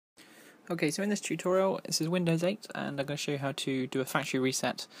Okay, so in this tutorial, this is Windows 8, and I'm going to show you how to do a factory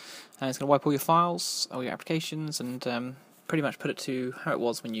reset. And it's going to wipe all your files, all your applications, and pretty much put it to how it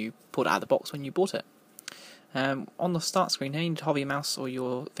was when you pulled it out of the box when you bought it. On the start screen here, you need to hover your mouse or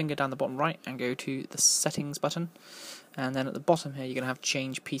your finger down the bottom right and go to the settings button. And then at the bottom here, you're going to have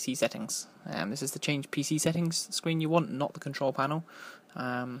change PC settings. This is the change PC settings screen you want, not the control panel.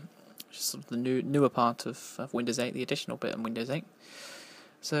 Just sort of the newer part of Windows 8, the additional bit in Windows 8.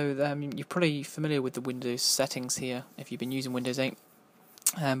 So you're probably familiar with the Windows settings here if you've been using Windows 8.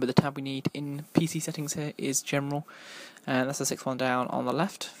 But the tab we need in PC settings here is General, and that's the sixth one down on the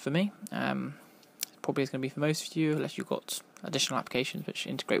left for me. Probably is going to be for most of you, unless you've got additional applications which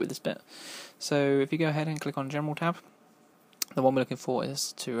integrate with this bit. So if you go ahead and click on General tab, the one we're looking for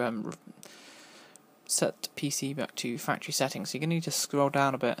is to set PC back to factory settings. So you're going to need to scroll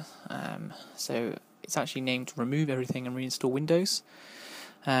down a bit. So it's actually named Remove Everything and Reinstall Windows.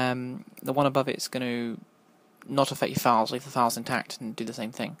 The one above it is going to not affect your files, leave the files intact and do the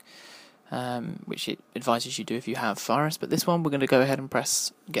same thing, which it advises you do if you have virus. But this one we're going to go ahead and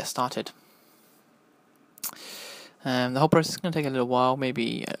press Get Started. The whole process is going to take a little while,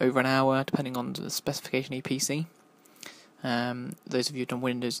 maybe over an hour, depending on the specification of your PC. Those of you who've done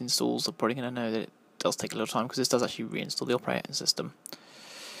Windows installs are probably going to know that it does take a little time because this does actually reinstall the operating system.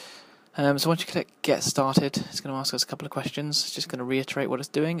 So once you click Get Started, it's going to ask us a couple of questions. It's just going to reiterate what it's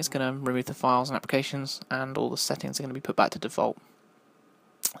doing. It's going to remove the files and applications, and all the settings are going to be put back to default.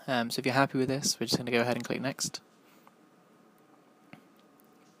 So if you're happy with this, we're just going to go ahead and click Next.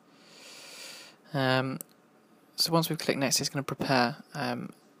 So once we've clicked Next, it's going to prepare.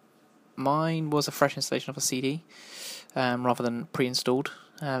 Mine was a fresh installation of a CD rather than pre-installed.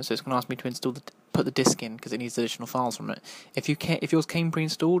 So it's going to ask me to put the disk in because it needs additional files from it. If yours came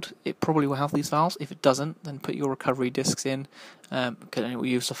pre-installed, it probably will have these files. If it doesn't, then put your recovery disks in, because it will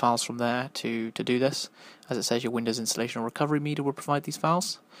use the files from there to do this. As it says, your Windows installation or recovery media will provide these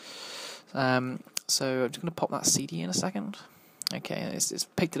files. So I'm just going to pop that CD in a second. Okay, it's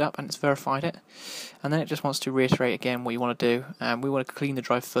picked it up and it's verified it, and then it just wants to reiterate again what you want to do. We want to clean the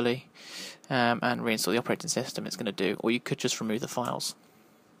drive fully and reinstall the operating system. It's going to do, or you could just remove the files.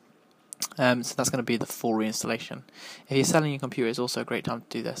 So that's going to be the full reinstallation. If you're selling your computer, it's also a great time to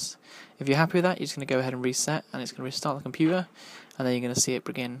do this. If you're happy with that, you're just going to go ahead and reset, and it's going to restart the computer, and then you're going to see it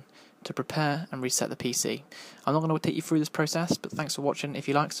begin to prepare and reset the PC. I'm not going to take you through this process, but thanks for watching. If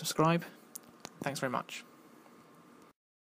you like, subscribe. Thanks very much.